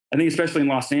I think especially in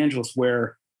Los Angeles,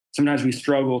 where sometimes we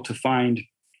struggle to find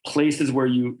places where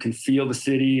you can feel the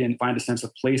city and find a sense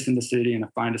of place in the city and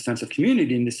find a sense of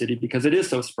community in the city because it is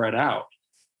so spread out.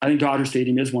 I think Dodger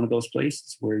Stadium is one of those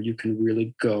places where you can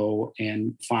really go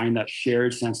and find that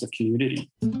shared sense of community.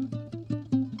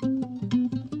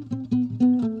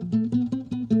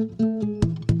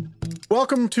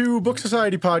 Welcome to Book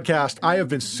Society Podcast. I have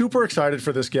been super excited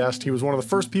for this guest. He was one of the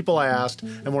first people I asked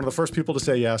and one of the first people to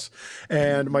say yes.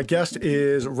 And my guest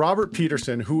is Robert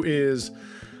Peterson, who is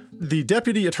the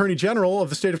Deputy Attorney General of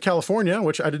the state of California,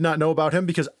 which I did not know about him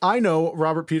because I know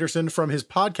Robert Peterson from his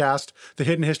podcast, The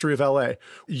Hidden History of LA.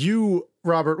 You,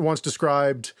 Robert, once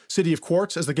described City of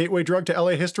Quartz as the gateway drug to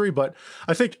LA history, but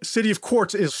I think City of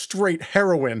Quartz is straight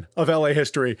heroin of LA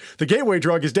history. The gateway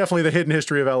drug is definitely the Hidden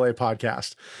History of LA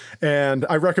podcast. And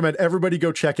I recommend everybody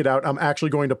go check it out. I'm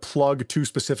actually going to plug 2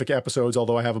 specific episodes,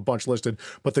 although I have a bunch listed,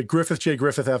 but the Griffith J.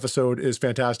 Griffith episode is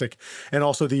fantastic. And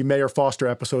also the Mayor Foster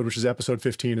episode, which is episode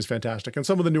 15, is fantastic. And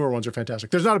some of the newer ones are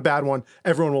fantastic. There's not a bad one.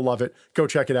 Everyone will love it. Go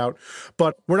check it out.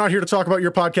 But we're not here to talk about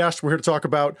your podcast. We're here to talk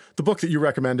about the book that you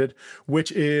recommended,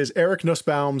 which is Eric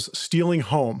Nussbaum's Stealing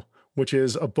Home, which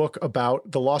is a book about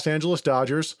the Los Angeles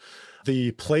Dodgers,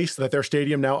 the place that their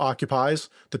stadium now occupies,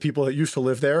 the people that used to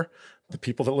live there, the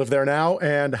people that live there now,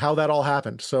 and how that all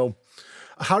happened. So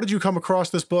how did you come across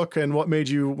this book and what made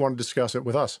you want to discuss it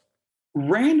with us?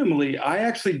 Randomly, I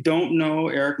actually don't know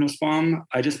Eric Nussbaum.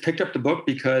 I just picked up the book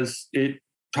because it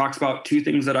talks about 2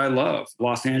 things that I love,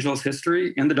 Los Angeles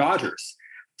history and the Dodgers.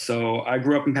 So I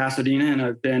grew up in Pasadena and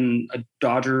I've been a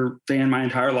Dodger fan my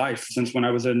entire life since when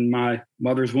I was in my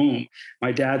mother's womb.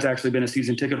 My dad's actually been a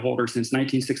season ticket holder since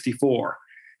 1964.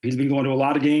 He's been going to a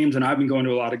lot of games and I've been going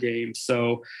to a lot of games.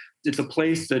 So it's a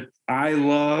place that I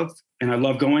love and I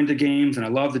love going to games and I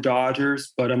love the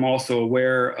Dodgers, but I'm also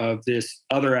aware of this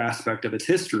other aspect of its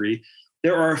history.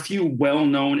 There are a few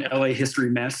well-known LA history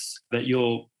myths that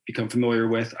you'll become familiar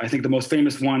with. I think the most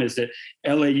famous one is that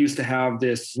LA used to have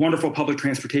this wonderful public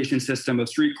transportation system of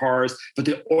streetcars, but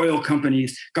the oil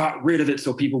companies got rid of it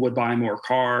so people would buy more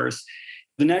cars.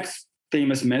 The next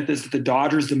famous myth is that the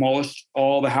Dodgers demolished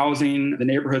all the housing, the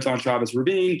neighborhoods on Chavez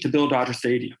Ravine to build Dodger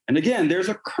Stadium. And again, there's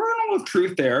a kernel of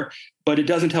truth there, but it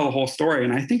doesn't tell the whole story.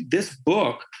 And I think this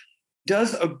book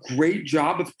does a great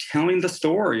job of telling the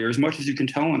story, or as much as you can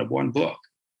tell in one book.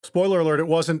 Spoiler alert, it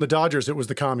wasn't the Dodgers, it was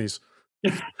the commies.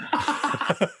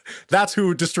 That's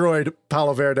who destroyed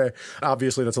Palo Verde.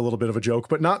 Obviously, that's a little bit of a joke,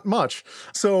 but not much.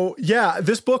 So yeah,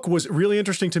 this book was really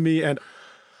interesting to me. And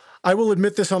I will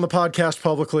admit this on the podcast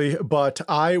publicly, but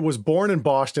I was born in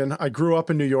Boston. I grew up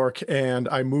in New York and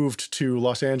I moved to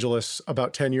Los Angeles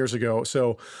about 10 years ago.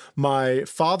 So my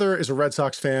father is a Red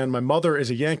Sox fan. My mother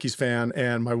is a Yankees fan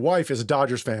and my wife is a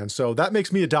Dodgers fan. So that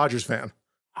makes me a Dodgers fan.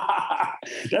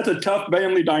 That's a tough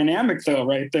family dynamic though,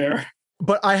 right there.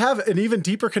 But I have an even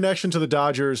deeper connection to the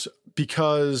Dodgers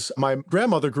because my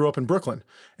grandmother grew up in Brooklyn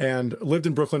and lived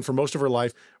in Brooklyn for most of her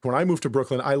life. When I moved to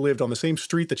Brooklyn, I lived on the same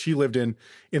street that she lived in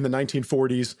the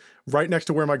 1940s, right next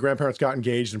to where my grandparents got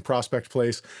engaged in Prospect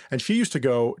Place. And she used to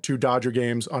go to Dodger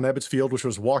games on Ebbets Field, which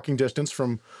was walking distance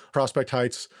from Prospect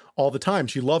Heights, all the time.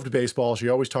 She loved baseball. She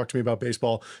always talked to me about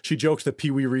baseball. She joked that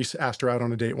Pee Wee Reese asked her out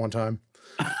on a date one time.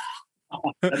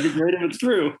 That'd be great if it's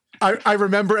true. I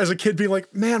remember as a kid being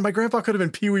like, man, my grandpa could have been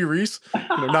Pee Wee Reese,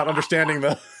 not understanding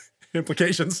the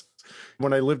implications.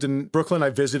 When I lived in Brooklyn,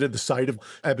 I visited the site of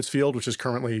Ebbets Field, which is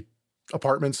currently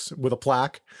apartments with a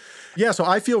plaque. Yeah, so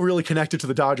I feel really connected to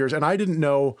the Dodgers, and I didn't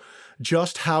know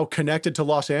just how connected to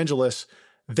Los Angeles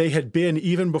they had been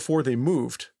even before they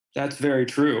moved. That's very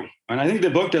true. And I think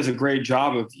the book does a great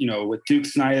job of, with Duke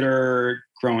Snider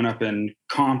growing up in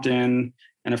Compton,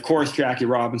 and of course, Jackie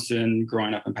Robinson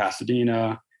growing up in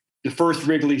Pasadena. The first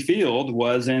Wrigley Field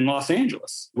was in Los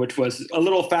Angeles, which was a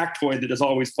little factoid that is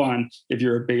always fun if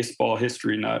you're a baseball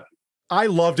history nut. I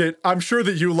loved it. I'm sure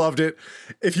that you loved it.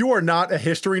 If you are not a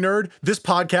history nerd, this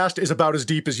podcast is about as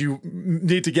deep as you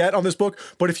need to get on this book.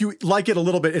 But if you like it a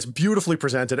little bit, it's beautifully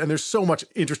presented. And there's so much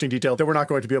interesting detail that we're not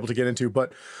going to be able to get into.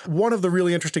 But one of the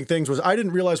really interesting things was I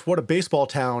didn't realize what a baseball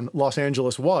town Los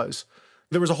Angeles was.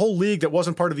 There was a whole league that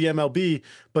wasn't part of the MLB,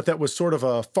 but that was sort of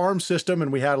a farm system.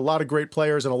 And we had a lot of great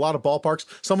players and a lot of ballparks,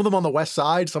 some of them on the west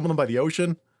side, some of them by the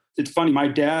ocean. It's funny. My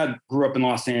dad grew up in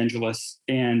Los Angeles.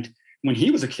 And when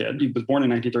he was a kid, he was born in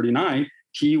 1939,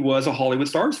 he was a Hollywood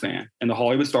Stars fan. And the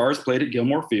Hollywood Stars played at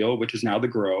Gilmore Field, which is now the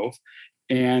Grove.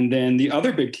 And then the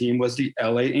other big team was the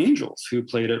LA Angels, who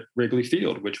played at Wrigley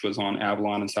Field, which was on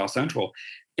Avalon and South Central.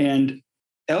 And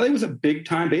LA was a big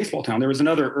time baseball town. There was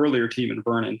another earlier team in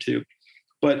Vernon too.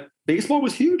 But baseball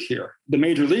was huge here. The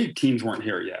major league teams weren't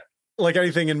here yet. like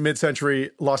anything in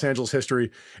mid-century Los Angeles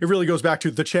history, it really goes back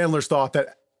to the Chandlers thought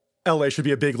that LA should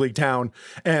be a big league town.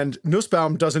 And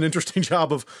Nussbaum does an interesting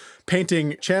job of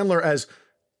painting Chandler as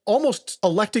almost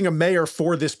electing a mayor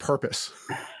for this purpose.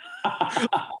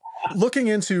 Looking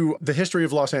into the history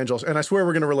of Los Angeles, and I swear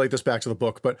we're going to relate this back to the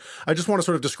book, but I just want to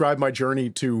sort of describe my journey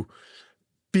to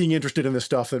being interested in this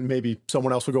stuff, and maybe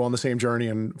someone else will go on the same journey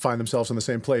and find themselves in the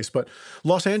same place. But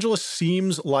Los Angeles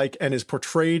seems like, and is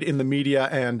portrayed in the media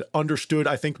and understood,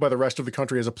 I think, by the rest of the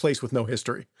country as a place with no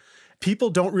history. People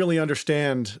don't really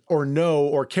understand or know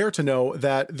or care to know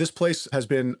that this place has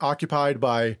been occupied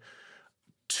by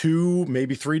 2,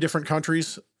 maybe 3 different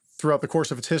countries throughout the course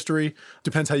of its history,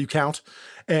 depends how you count,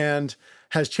 and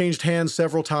has changed hands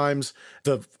several times.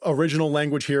 The original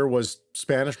language here was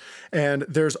Spanish, and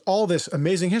there's all this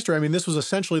amazing history. I mean, this was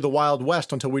essentially the Wild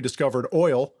West until we discovered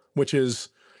oil, which is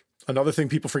another thing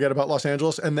people forget about Los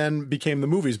Angeles, and then became the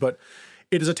movies. But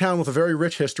it is a town with a very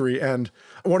rich history, and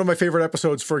one of my favorite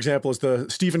episodes, for example, is the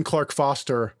Stephen Clark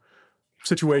Foster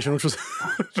situation, which was...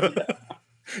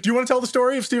 Do you want to tell the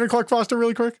story of Stephen Clark Foster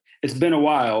really quick? It's been a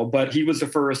while, but he was the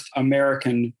first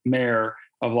American mayor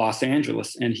of Los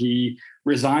Angeles, and he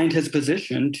resigned his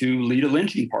position to lead a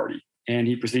lynching party. And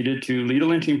he proceeded to lead a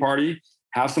lynching party,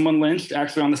 have someone lynched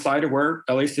actually on the site of where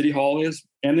LA City Hall is,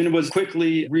 and then was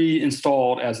quickly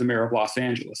reinstalled as the mayor of Los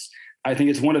Angeles. I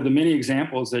think it's one of the many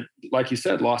examples that, like you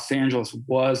said, Los Angeles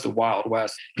was the Wild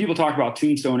West. People talk about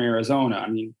Tombstone, Arizona. I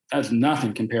mean, that's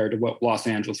nothing compared to what Los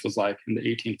Angeles was like in the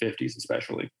 1850s,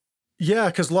 especially. Yeah,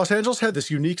 because Los Angeles had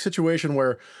this unique situation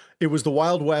where it was the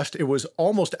Wild West. It was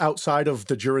almost outside of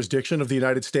the jurisdiction of the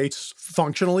United States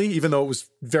functionally, even though it was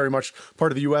very much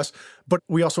part of the U.S., but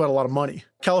we also had a lot of money.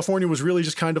 California was really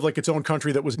just kind of like its own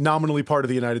country that was nominally part of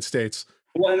the United States.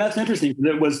 Well, and that's interesting.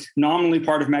 It was nominally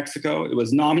part of Mexico. It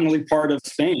was nominally part of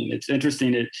Spain. It's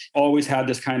interesting. It always had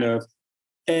this kind of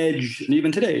edge. And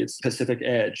even today, it's Pacific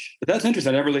edge. But that's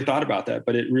interesting. I never really thought about that,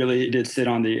 but it really did sit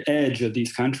on the edge of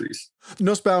these countries.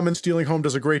 Nussbaum in Stealing Home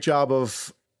does a great job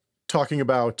of talking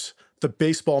about the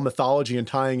baseball mythology and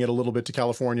tying it a little bit to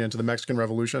California and to the Mexican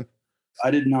Revolution.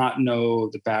 I did not know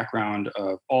the background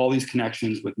of all these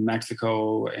connections with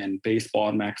Mexico and baseball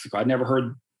in Mexico. I'd never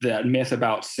heard that myth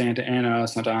about Santa Ana,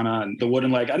 and the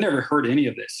wooden leg. I never heard any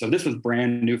of this. So this was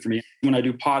brand new for me. When I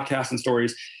do podcasts and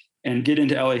stories and get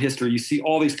into LA history, you see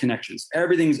all these connections.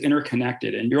 Everything's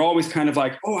interconnected. And you're always kind of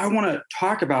like, oh, I want to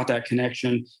talk about that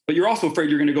connection. But you're also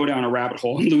afraid you're going to go down a rabbit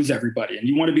hole and lose everybody. And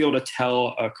you want to be able to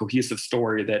tell a cohesive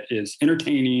story that is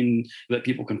entertaining, that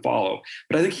people can follow.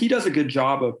 But I think he does a good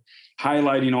job of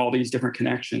highlighting all these different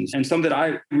connections. And some that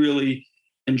I really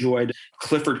enjoyed,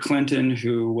 Clifford Clinton,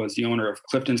 who was the owner of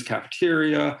Clifton's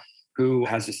Cafeteria, who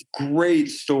has this great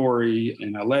story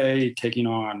in LA, taking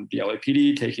on the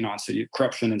LAPD, taking on city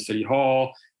corruption in City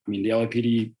Hall. I mean, the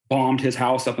LAPD bombed his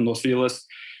house up in Los Feliz.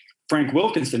 Frank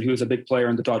Wilkinson, who is a big player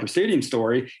in the Dodger Stadium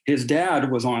story, his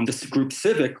dad was on this group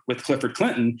Civic with Clifford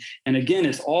Clinton. And again,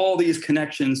 it's all these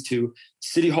connections to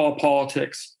City Hall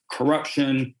politics,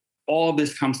 corruption, all of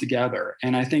this comes together.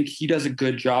 And I think he does a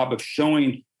good job of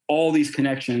showing all these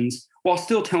connections while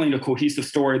still telling a cohesive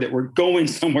story that we're going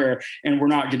somewhere and we're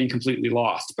not getting completely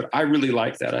lost. But I really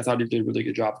like that. I thought he did a really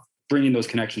good job bringing those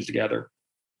connections together.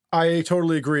 I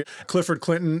totally agree. Clifford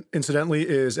Clinton, incidentally,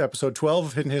 is episode 12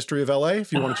 of Hidden History of LA,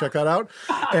 if you want to check that out.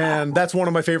 And that's one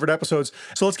of my favorite episodes.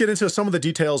 So let's get into some of the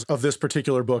details of this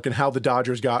particular book and how the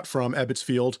Dodgers got from Ebbets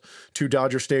Field to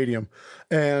Dodger Stadium.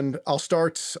 And I'll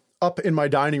start up in my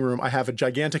dining room. I have a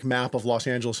gigantic map of Los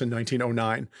Angeles in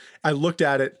 1909. I looked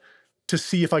at it to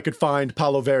see if I could find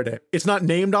Palo Verde. It's not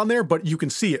named on there, but you can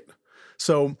see it.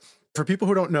 So for people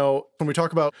who don't know, when we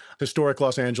talk about historic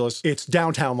Los Angeles, it's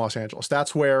downtown Los Angeles.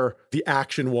 That's where the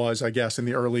action was, I guess, in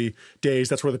the early days.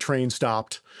 That's where the train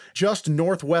stopped. Just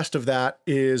northwest of that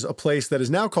is a place that is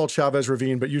now called Chavez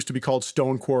Ravine, but used to be called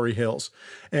Stone Quarry Hills.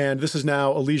 And this is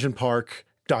now Elysian Park.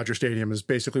 Dodger Stadium is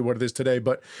basically what it is today,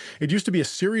 but it used to be a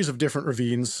series of different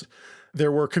ravines.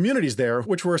 There were communities there,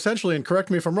 which were essentially, and correct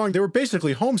me if I'm wrong, they were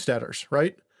basically homesteaders,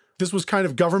 right? This was kind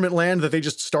of government land that they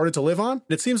just started to live on.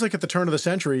 It seems like at the turn of the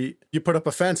century, you put up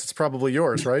a fence, it's probably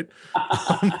yours, right?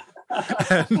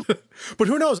 But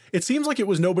who knows? It seems like it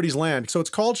was nobody's land. So it's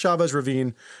called Chavez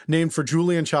Ravine, named for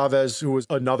Julian Chavez, who was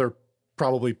another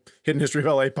probably Hidden History of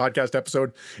LA podcast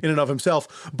episode in and of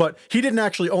himself. But he didn't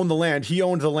actually own the land. He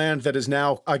owned the land that is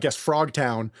now, I guess,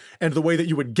 Frogtown. And the way that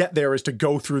you would get there is to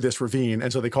go through this ravine.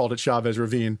 And so they called it Chavez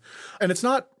Ravine. And it's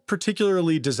not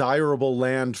particularly desirable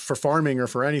land for farming or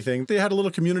for anything. They had a little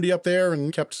community up there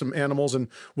and kept some animals and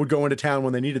would go into town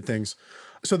when they needed things.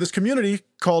 So this community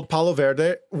called Palo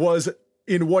Verde was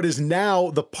in what is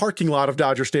now the parking lot of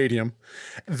Dodger Stadium.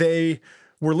 They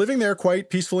were living there quite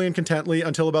peacefully and contently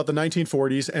until about the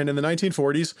 1940s. And in the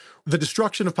 1940s, the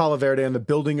destruction of Palo Verde and the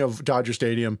building of Dodger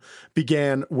Stadium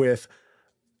began with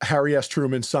Harry S.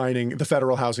 Truman signing the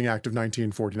Federal Housing Act of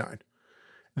 1949.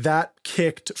 That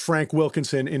kicked Frank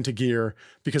Wilkinson into gear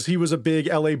because he was a big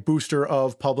LA booster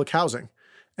of public housing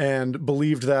and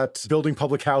believed that building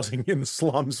public housing in the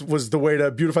slums was the way to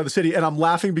beautify the city. And I'm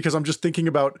laughing because I'm just thinking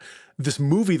about this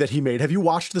movie that he made. Have you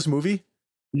watched this movie?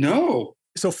 No.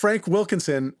 So Frank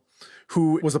Wilkinson,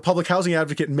 who was a public housing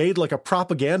advocate, made like a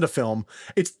propaganda film.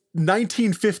 It's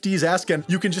 1950s-esque, and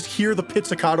you can just hear the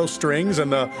pizzicato strings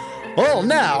and the, well,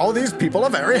 now these people are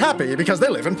very happy because they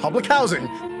live in public housing.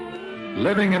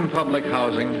 Living in public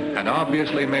housing had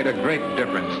obviously made a great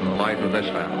difference in the life of this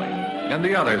family and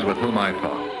the others with whom I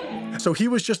talked. So he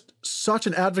was just such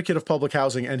an advocate of public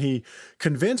housing, and he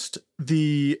convinced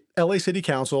the LA City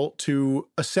Council to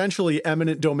essentially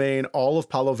eminent domain all of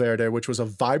Palo Verde, which was a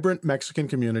vibrant Mexican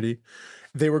community.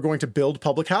 They were going to build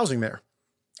public housing there.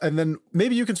 And then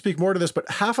maybe you can speak more to this, but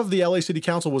half of the LA City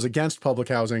Council was against public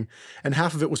housing, and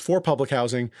half of it was for public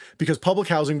housing because public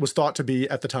housing was thought to be,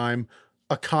 at the time,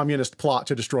 a communist plot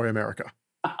to destroy America.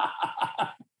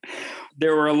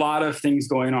 There were a lot of things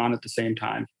going on at the same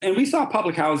time. And we saw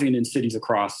public housing in cities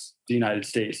across the United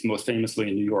States, most famously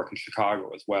in New York and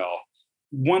Chicago as well.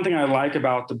 One thing I like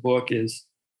about the book is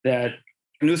that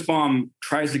Nussbaum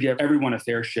tries to give everyone a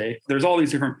fair shake. There's all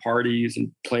these different parties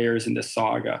and players in this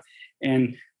saga.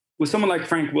 And with someone like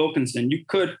Frank Wilkinson, you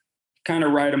could kind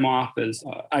of write him off as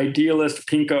idealist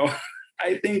pinko.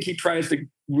 I think he tries to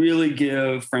really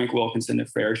give Frank Wilkinson a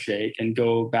fair shake and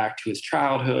go back to his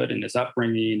childhood and his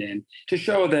upbringing and to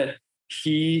show that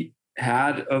he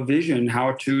had a vision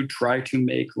how to try to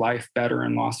make life better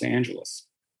in Los Angeles.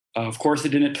 Of course, it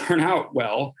didn't turn out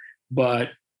well, but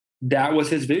that was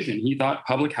his vision. He thought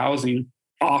public housing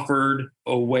offered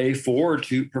a way forward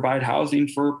to provide housing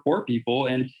for poor people.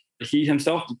 And he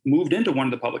himself moved into one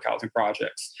of the public housing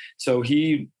projects. So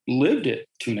he lived it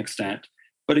to an extent.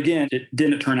 But again, it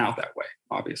didn't turn out that way,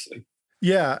 obviously.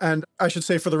 Yeah, and I should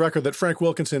say for the record that Frank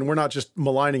Wilkinson, we're not just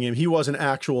maligning him, he was an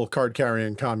actual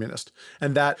card-carrying communist.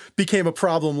 And that became a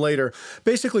problem later.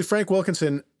 Basically, Frank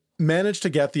Wilkinson managed to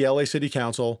get the LA City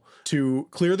Council to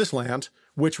clear this land,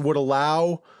 which would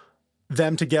allow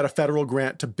them to get a federal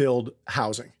grant to build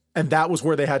housing. And that was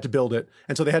where they had to build it.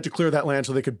 And so they had to clear that land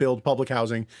so they could build public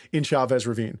housing in Chavez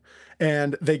Ravine.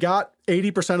 And they got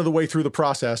 80% of the way through the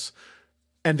process,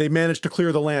 and they managed to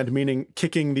clear the land, meaning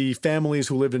kicking the families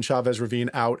who lived in Chavez Ravine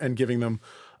out and giving them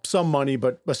some money,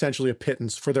 but essentially a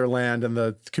pittance for their land and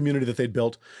the community that they'd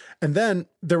built. And then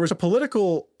there was a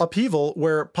political upheaval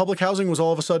where public housing was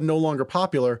all of a sudden no longer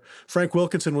popular. Frank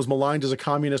Wilkinson was maligned as a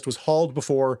communist, was hauled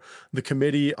before the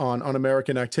Committee on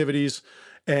Un-American Activities,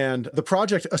 and the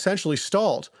project essentially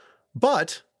stalled.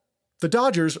 But the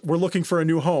Dodgers were looking for a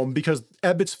new home because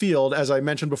Ebbets Field, as I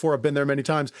mentioned before, I've been there many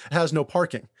times, has no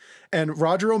parking. And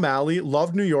Roger O'Malley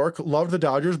loved New York, loved the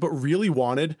Dodgers, but really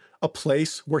wanted a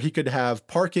place where he could have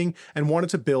parking and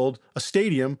wanted to build a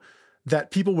stadium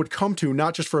that people would come to,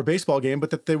 not just for a baseball game,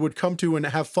 but that they would come to and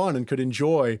have fun and could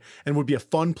enjoy and would be a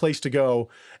fun place to go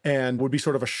and would be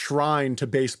sort of a shrine to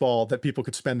baseball that people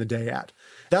could spend the day at.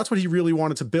 That's what he really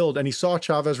wanted to build. And he saw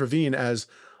Chavez Ravine as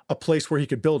a place where he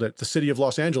could build it. The city of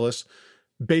Los Angeles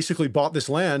basically bought this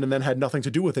land and then had nothing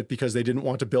to do with it because they didn't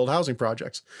want to build housing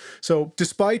projects. So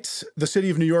despite the city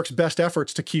of New York's best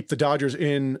efforts to keep the Dodgers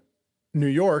in New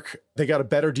York, they got a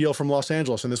better deal from Los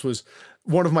Angeles. And this was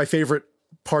one of my favorite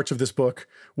parts of this book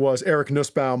was Eric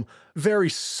Nussbaum very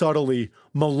subtly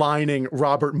maligning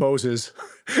Robert Moses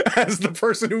as the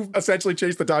person who essentially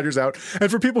chased the Dodgers out. And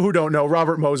for people who don't know,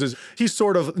 Robert Moses, he's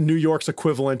sort of New York's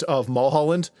equivalent of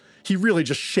Mulholland. He really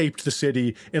just shaped the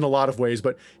city in a lot of ways,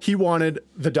 but he wanted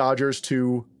the Dodgers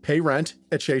to pay rent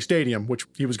at Shea Stadium, which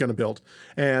he was going to build.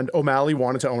 And O'Malley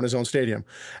wanted to own his own stadium.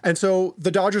 And so the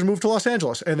Dodgers moved to Los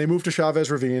Angeles and they moved to Chavez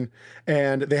Ravine,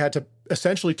 and they had to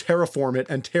essentially terraform it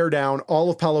and tear down all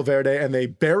of Palo Verde, and they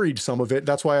buried some of it.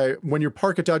 That's why when you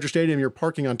park at Dodger Stadium, you're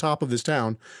parking on top of this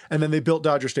town. And then they built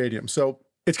Dodger Stadium. So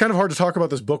it's kind of hard to talk about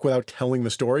this book without telling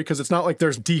the story because it's not like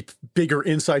there's deep, bigger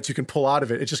insights you can pull out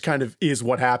of it. It just kind of is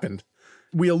what happened.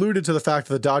 We alluded to the fact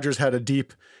that the Dodgers had a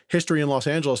deep history in Los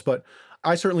Angeles, but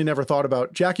I certainly never thought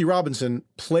about Jackie Robinson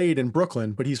played in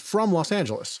Brooklyn, but he's from Los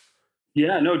Angeles.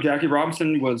 Yeah, no, Jackie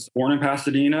Robinson was born in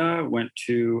Pasadena, went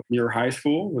to Muir High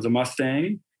School, was a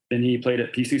Mustang. Then he played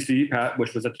at PCC,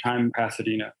 which was at the time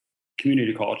Pasadena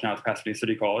Community College, now it's Pasadena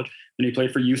City College. Then he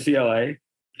played for UCLA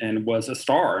and was a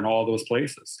star in all those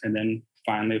places. And then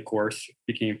finally, of course,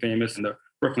 became famous in the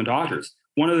Brooklyn Dodgers.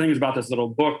 One of the things about this little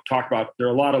book talked about, there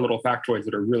are a lot of little factoids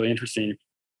that are really interesting.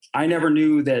 I never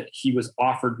knew that he was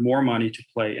offered more money to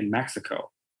play in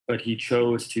Mexico, but he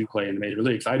chose to play in the major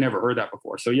leagues. I never heard that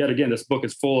before. So yet again, this book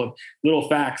is full of little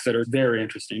facts that are very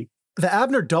interesting. The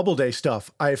Abner Doubleday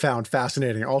stuff I found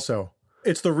fascinating also.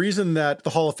 It's the reason that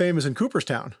the Hall of Fame is in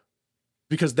Cooperstown,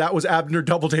 because that was Abner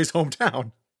Doubleday's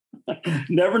hometown.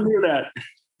 Never knew that.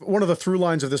 One of the through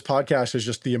lines of this podcast is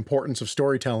just the importance of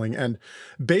storytelling. And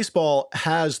baseball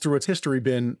has, through its history,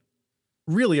 been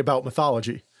really about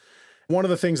mythology. One of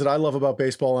the things that I love about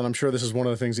baseball, and I'm sure this is one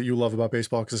of the things that you love about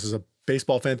baseball because this is a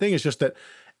baseball fan thing, is just that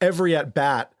every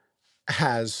at-bat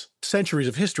has centuries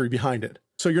of history behind it.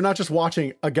 So you're not just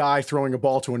watching a guy throwing a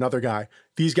ball to another guy.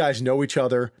 These guys know each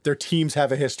other. Their teams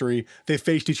have a history. They've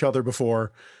faced each other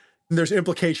before. And there's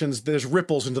implications, there's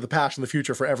ripples into the past and the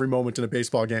future for every moment in a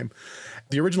baseball game.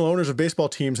 The original owners of baseball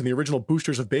teams and the original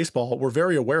boosters of baseball were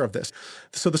very aware of this.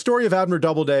 So the story of Abner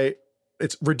Doubleday,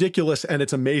 it's ridiculous and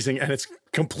it's amazing and it's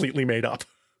completely made up.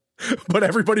 But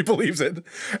everybody believes it.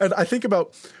 And I think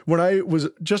about when I was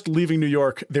just leaving New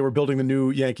York, they were building the new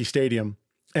Yankee Stadium.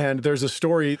 And there's a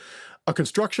story, a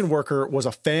construction worker was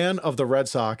a fan of the Red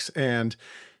Sox and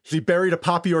he buried a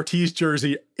Papi Ortiz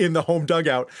jersey in the home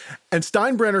dugout, and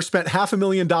Steinbrenner spent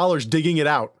 $500,000 digging it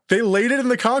out. They laid it in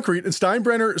the concrete, and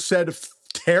Steinbrenner said,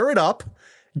 tear it up,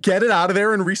 get it out of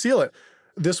there, and reseal it.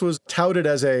 This was touted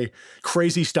as a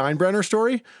crazy Steinbrenner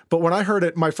story, but when I heard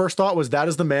it, my first thought was that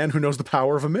is the man who knows the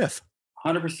power of a myth.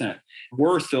 100%.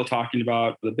 We're still talking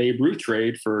about the Babe Ruth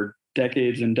trade for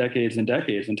decades and decades and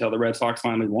decades until the Red Sox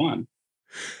finally won.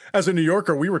 As a New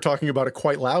Yorker, we were talking about it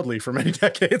quite loudly for many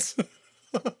decades.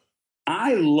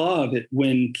 I love it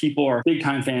when people are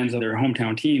big-time fans of their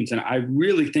hometown teams. And I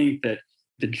really think that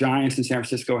the Giants in San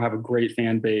Francisco have a great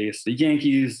fan base. The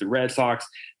Yankees, the Red Sox.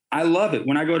 I love it.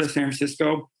 When I go to San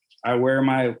Francisco, I wear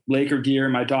my Laker gear,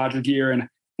 my Dodger gear. And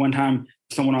one time,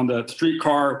 someone on the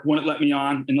streetcar wouldn't let me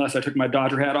on unless I took my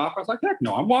Dodger hat off. I was like, heck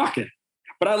no, I'm walking.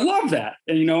 But I love that.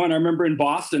 And, and I remember in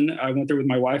Boston, I went there with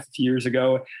my wife a few years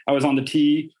ago. I was on the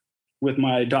tee with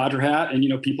my Dodger hat and,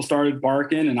 people started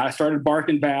barking and I started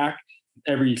barking back.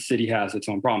 Every city has its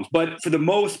own problems. But for the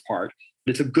most part,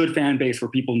 it's a good fan base where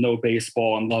people know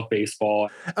baseball and love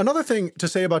baseball. Another thing to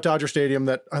say about Dodger Stadium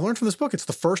that I learned from this book, it's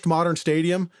the first modern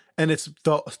stadium and it's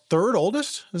the third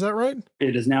oldest. Is that right?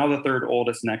 It is now the third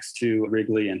oldest next to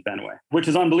Wrigley and Fenway, which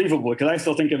is unbelievable because I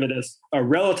still think of it as a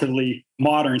relatively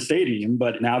modern stadium.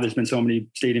 But now there's been so many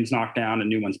stadiums knocked down and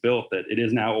new ones built that it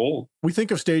is now old. We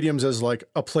think of stadiums as like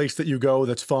a place that you go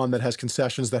that's fun, that has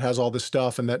concessions, that has all this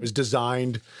stuff and that is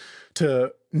designed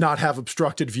to not have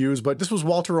obstructed views. But this was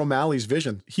Walter O'Malley's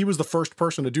vision. He was the first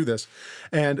person to do this.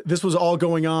 And this was all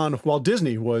going on while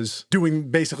Disney was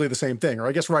doing basically the same thing, or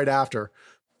I guess right after.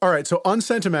 All right. So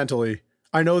unsentimentally,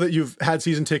 I know that you've had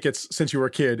season tickets since you were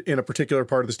a kid in a particular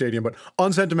part of the stadium, but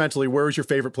unsentimentally, where is your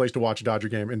favorite place to watch a Dodger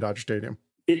game in Dodger Stadium?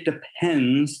 It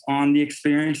depends on the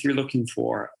experience you're looking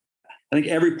for. I think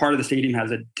every part of the stadium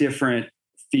has a different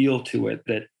feel to it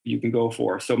that you can go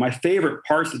for. So my favorite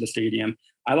parts of the stadium,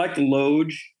 I like the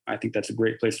Loge. I think that's a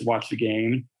great place to watch the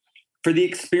game. For the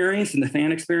experience and the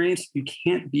fan experience, you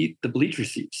can't beat the bleacher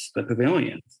seats, the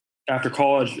pavilions. After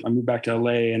college, I moved back to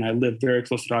LA and I lived very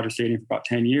close to Dodger Stadium for about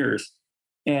 10 years.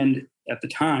 And at the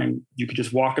time, you could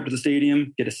just walk up to the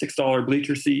stadium, get a $6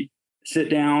 bleacher seat, sit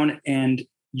down, and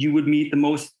you would meet the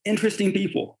most interesting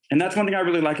people. And that's one thing I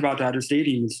really like about Dodger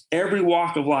Stadium is every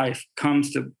walk of life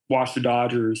comes to watch the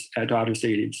Dodgers at Dodger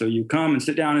Stadium. So you come and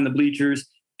sit down in the bleachers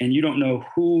and you don't know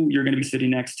who you're going to be sitting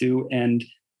next to, and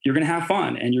you're going to have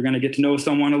fun and you're going to get to know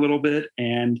someone a little bit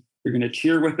and you're going to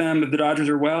cheer with them if the Dodgers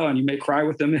are well, and you may cry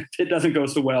with them if it doesn't go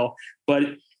so well. But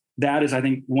that is, I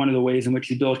think, one of the ways in which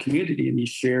you build community and these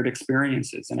shared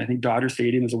experiences. And I think Dodger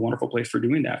Stadium is a wonderful place for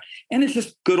doing that. And it's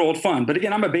just good old fun. But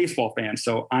again, I'm a baseball fan,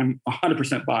 so I'm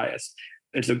 100% biased.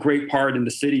 It's a great part in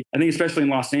the city. I think especially in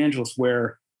Los Angeles,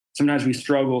 where sometimes we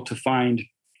struggle to find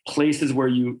places where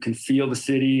you can feel the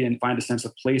city and find a sense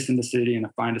of place in the city and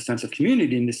find a sense of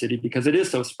community in the city because it is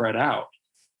so spread out.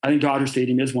 I think Dodger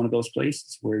Stadium is one of those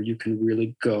places where you can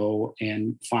really go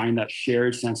and find that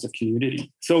shared sense of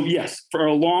community. So yes, for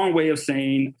a long way of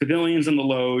saying pavilions and the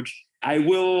Loge, I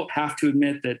will have to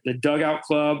admit that the Dugout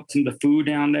Club, some of the food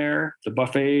down there, the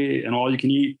buffet and all you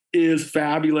can eat is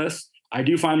fabulous. I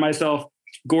do find myself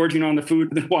gorging on the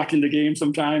food and watching the game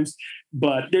sometimes,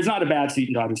 but there's not a bad seat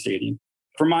in Dodger Stadium.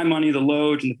 For my money, the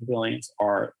Loge and the pavilions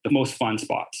are the most fun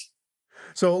spots.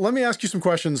 So let me ask you some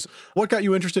questions. What got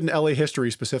you interested in LA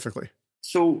history specifically?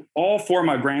 So all four of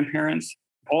my grandparents,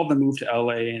 all of them moved to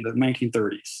LA in the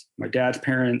 1930s. My dad's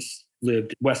parents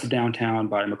lived west of downtown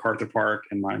by MacArthur Park,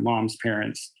 and my mom's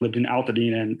parents lived in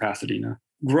Altadena and Pasadena.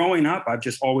 Growing up, I've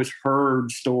just always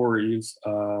heard stories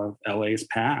of LA's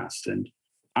past. And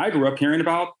I grew up hearing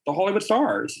about the Hollywood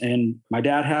Stars. And my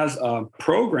dad has a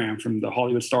program from the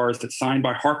Hollywood Stars that's signed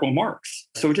by Harpo Marx.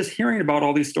 So just hearing about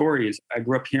all these stories, I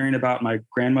grew up hearing about my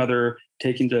grandmother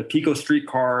taking the Pico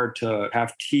streetcar to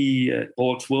have tea at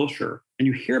Bullock's Wilshire. And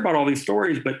you hear about all these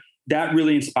stories, but that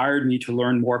really inspired me to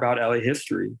learn more about LA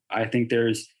history. I think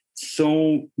there's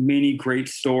so many great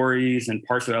stories and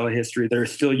parts of LA history that are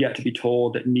still yet to be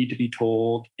told, that need to be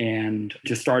told, and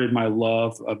just started my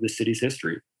love of the city's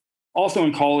history. Also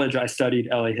in college, I studied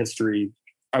LA history.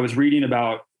 I was reading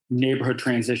about neighborhood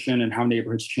transition and how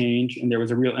neighborhoods change. And there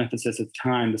was a real emphasis at the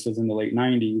time, this was in the late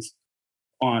 90s,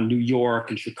 on New York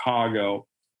and Chicago.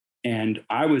 And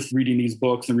I was reading these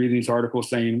books and reading these articles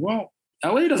saying, well,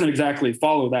 LA doesn't exactly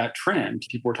follow that trend.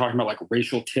 People were talking about like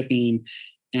racial tipping.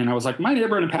 And I was like, my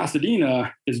neighborhood in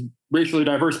Pasadena is racially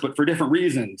diverse, but for different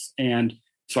reasons. And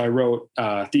so I wrote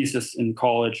a thesis in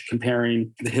college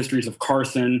comparing the histories of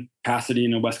Carson,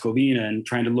 Pasadena, West Covina, and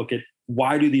trying to look at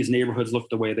why do these neighborhoods look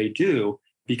the way they do?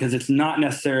 Because it's not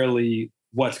necessarily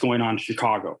what's going on in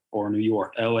Chicago or New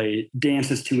York. LA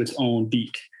dances to its own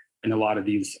beat in a lot of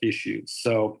these issues.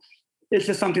 So it's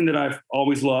just something that I've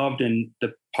always loved. And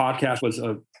the podcast was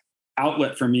an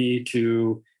outlet for me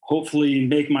to hopefully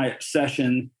make my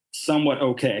obsession somewhat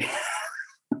okay.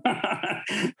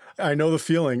 I know the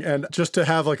feeling. And just to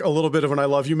have like a little bit of an I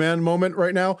love you, man moment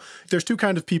right now, there's two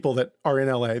kinds of people that are in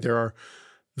LA. There are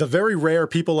the very rare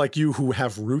people like you who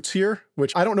have roots here,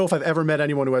 which I don't know if I've ever met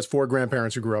anyone who has 4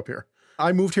 grandparents who grew up here.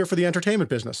 I moved here for the entertainment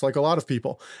business, like a lot of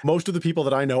people. Most of the people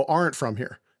that I know aren't from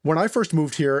here. When I first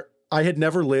moved here, I had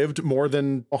never lived more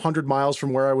than 100 miles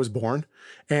from where I was born,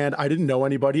 and I didn't know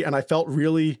anybody, and I felt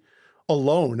really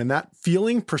alone. And that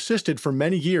feeling persisted for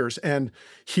many years. And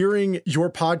hearing your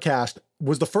podcast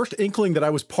was the first inkling that I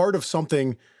was part of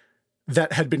something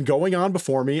that had been going on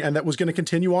before me and that was going to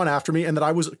continue on after me and that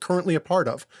I was currently a part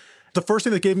of. The first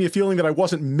thing that gave me a feeling that I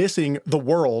wasn't missing the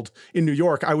world in New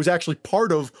York, I was actually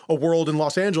part of a world in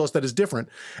Los Angeles that is different.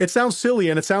 It sounds silly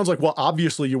and it sounds like, well,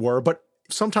 obviously you were, but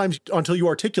sometimes until you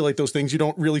articulate those things, you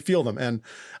don't really feel them. And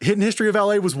Hidden History of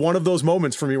LA was one of those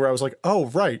moments for me where I was like, oh,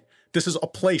 right, this is a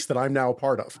place that I'm now a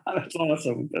part of. That's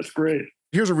awesome. That's great.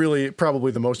 Here's a really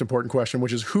probably the most important question,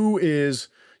 which is who is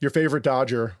your favorite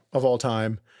Dodger of all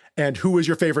time? And who is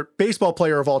your favorite baseball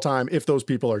player of all time if those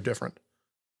people are different?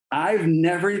 I've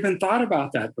never even thought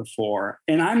about that before.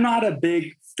 And I'm not a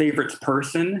big favorites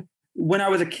person. When I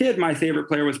was a kid, my favorite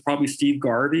player was probably Steve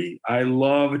Garvey. I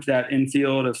loved that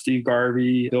infield of Steve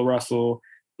Garvey, Bill Russell,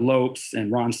 Lopes,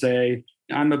 and Ron Cey.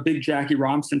 I'm a big Jackie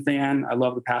Robinson fan. I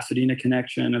love the Pasadena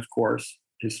connection, of course.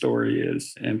 His story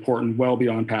is important well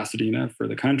beyond Pasadena for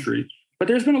the country. But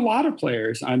there's been a lot of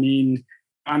players. I mean,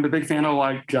 I'm a big fan of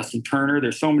like Justin Turner.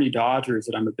 There's so many Dodgers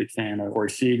that I'm a big fan of. Corey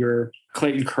Seager,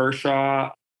 Clayton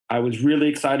Kershaw. I was really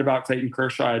excited about Clayton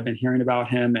Kershaw. I'd been hearing about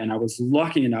him, and I was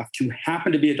lucky enough to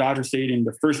happen to be at Dodger Stadium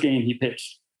the first game he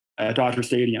pitched at Dodger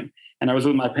Stadium. And I was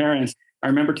with my parents. I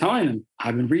remember telling them,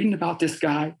 I've been reading about this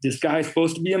guy. This guy is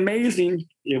supposed to be amazing.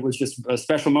 It was just a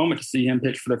special moment to see him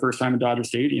pitch for the first time at Dodger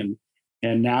Stadium.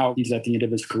 And now he's at the end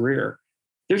of his career.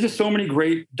 There's just so many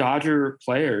great Dodger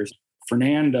players.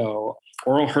 Fernando,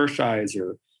 Oral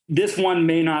Hershiser. This one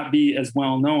may not be as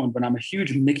well known, but I'm a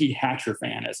huge Mickey Hatcher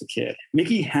fan as a kid.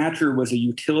 Mickey Hatcher was a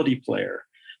utility player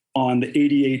on the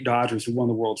 88 Dodgers who won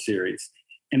the World Series.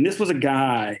 And this was a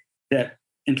guy that,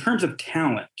 in terms of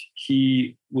talent,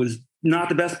 he was not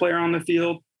the best player on the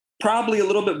field, probably a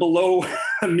little bit below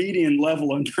a median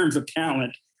level in terms of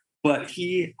talent, but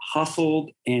he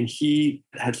hustled and he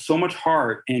had so much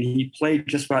heart and he played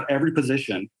just about every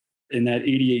position in that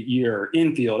 88 year,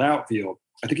 infield, outfield.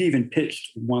 I think he even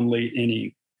pitched one late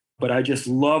inning, but I just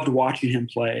loved watching him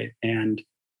play. And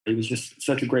he was just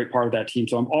such a great part of that team.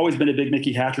 So I've always been a big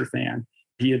Mickey Hatcher fan.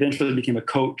 He eventually became a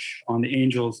coach on the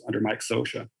Angels under Mike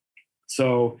Scioscia.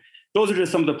 So those are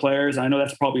just some of the players. I know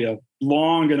that's probably a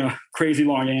long and a crazy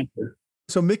long answer.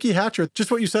 So Mickey Hatcher, just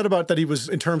what you said about that he was,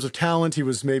 in terms of talent, he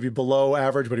was maybe below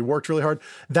average, but he worked really hard.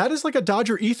 That is like a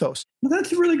Dodger ethos. Well,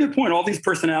 that's a really good point. All these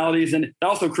personalities, and it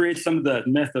also creates some of the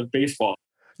myth of baseball.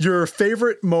 Your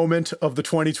favorite moment of the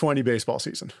 2020 baseball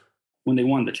season? When they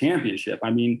won the championship.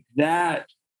 I mean, that,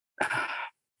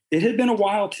 it had been a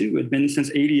while too. It had been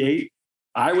since 88.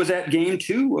 I was at game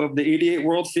 2 of the 88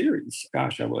 World Series.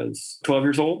 Gosh, I was 12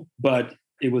 years old, but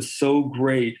it was so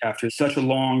great after such a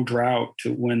long drought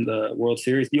to win the World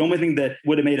Series. The only thing that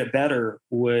would have made it better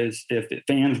was if the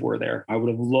fans were there. I would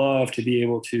have loved to be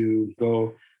able to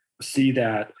go see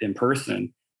that in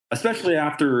person. especially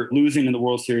after losing in the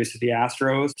World Series to the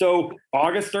Astros. So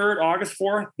August 3rd, August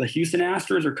 4th, the Houston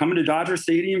Astros are coming to Dodger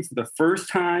Stadium for the first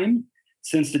time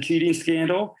since the cheating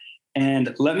scandal.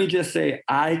 And let me just say,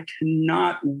 I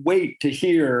cannot wait to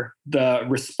hear the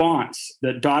response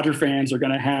that Dodger fans are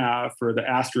going to have for the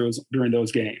Astros during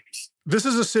those games. This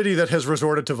is a city that has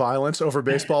resorted to violence over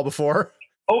baseball before.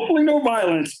 Hopefully no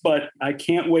violence, but I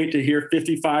can't wait to hear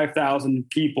 55,000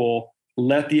 people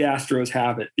let the Astros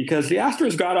have it, because the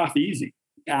Astros got off easy.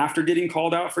 After getting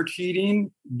called out for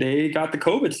cheating, they got the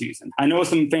COVID season. I know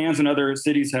some fans in other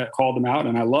cities have called them out,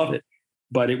 and I love it.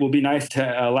 But it will be nice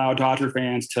to allow Dodger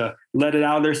fans to let it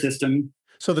out of their system.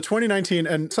 So the 2019,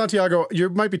 and Santiago, you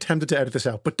might be tempted to edit this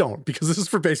out, but don't, because this is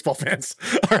for baseball fans.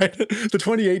 All right. The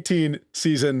 2018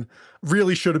 season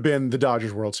really should have been the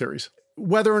Dodgers World Series.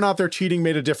 Whether or not their cheating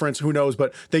made a difference, who knows?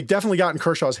 But they definitely got in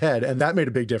Kershaw's head, and that made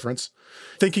a big difference.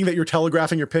 Thinking that you're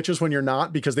telegraphing your pitches when you're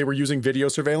not because they were using video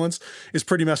surveillance is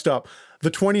pretty messed up. The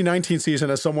 2019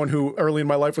 season, as someone who early in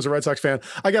my life was a Red Sox fan,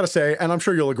 I got to say, and I'm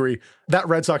sure you'll agree, that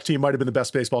Red Sox team might have been the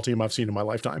best baseball team I've seen in my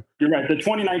lifetime. You're right. The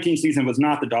 2019 season was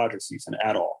not the Dodgers season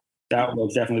at all. That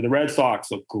was definitely, the Red Sox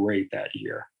looked great that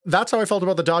year. That's how I felt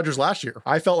about the Dodgers last year.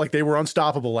 I felt like they were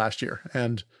unstoppable last year,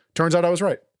 and turns out I was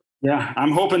right. Yeah,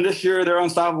 I'm hoping this year they're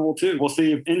unstoppable too. We'll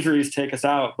see if injuries take us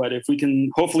out, but if we can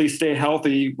hopefully stay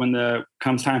healthy when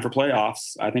comes time for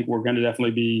playoffs, I think we're going to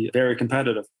definitely be very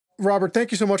competitive. Robert, thank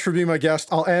you so much for being my guest.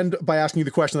 I'll end by asking you the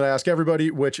question that I ask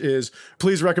everybody, which is,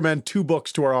 please recommend 2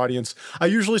 books to our audience. I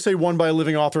usually say one by a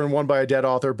living author and one by a dead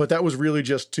author, but that was really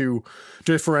just to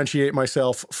differentiate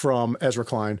myself from Ezra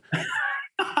Klein.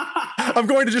 I'm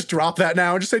going to just drop that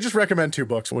now and just recommend 2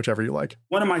 books, whichever you like.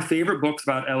 One of my favorite books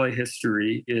about LA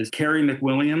history is Carey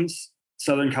McWilliams'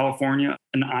 Southern California,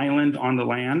 An Island on the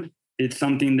Land. It's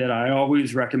something that I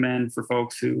always recommend for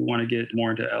folks who want to get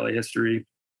more into LA history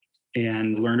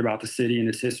and learn about the city and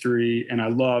its history. And I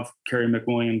love Carey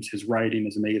McWilliams. His writing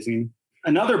is amazing.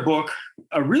 Another book,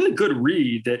 a really good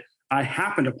read that I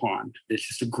happened upon. It's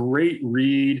just a great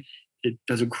read. It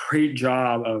does a great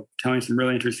job of telling some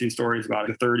really interesting stories about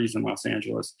the 30s in Los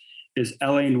Angeles, is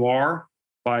L.A. Noire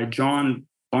by John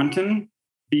Buntin,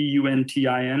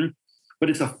 Buntin.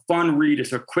 But it's a fun read.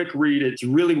 It's a quick read. It's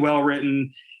really well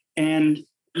written. And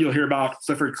you'll hear about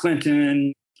Clifford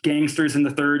Clinton, gangsters in the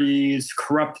 30s,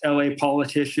 corrupt LA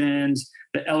politicians,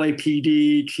 the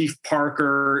LAPD, Chief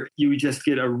Parker. You just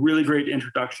get a really great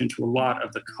introduction to a lot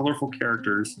of the colorful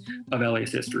characters of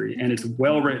LA's history. And it's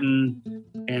well written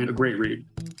and a great read.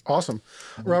 Awesome.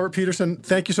 Robert Peterson,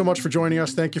 thank you so much for joining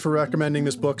us. Thank you for recommending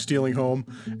this book, Stealing Home.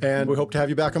 And we hope to have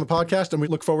you back on the podcast, and we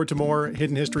look forward to more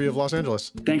hidden history of Los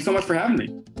Angeles. Thanks so much for having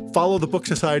me. Follow the Book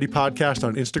Society podcast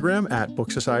on Instagram at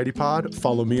Book Society Pod.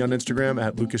 Follow me on Instagram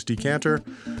at Lucas D. Cantor.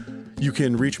 You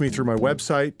can reach me through my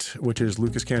website, which is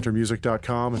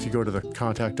lucascantormusic.com. If you go to the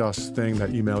contact us thing, that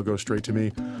email goes straight to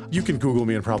me. You can Google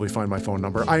me and probably find my phone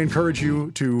number. I encourage you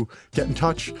to get in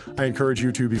touch. I encourage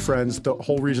you to be friends. The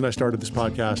whole reason I started this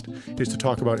podcast is to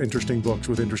talk about interesting books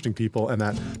with interesting people. And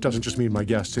that doesn't just mean my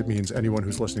guests. It means anyone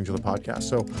who's listening to the podcast.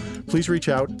 So please reach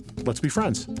out. Let's be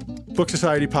friends. Book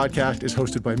Society podcast is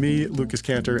hosted by me, Lucas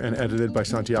Cantor, and edited by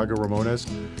Santiago Ramones.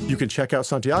 You can check out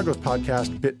Santiago's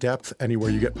podcast, Bit Depth, anywhere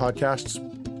you get podcasts.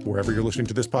 Wherever you're listening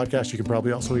to this podcast, you can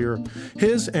probably also hear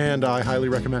his, and I highly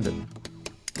recommend it.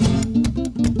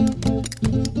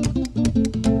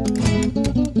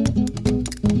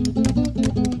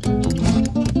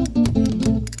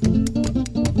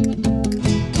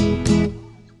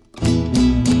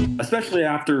 Especially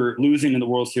after losing in the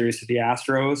World Series to the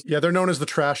Astros. Yeah, they're known as the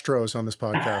Trash Tros on this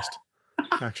podcast,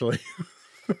 actually.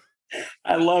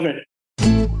 I love it.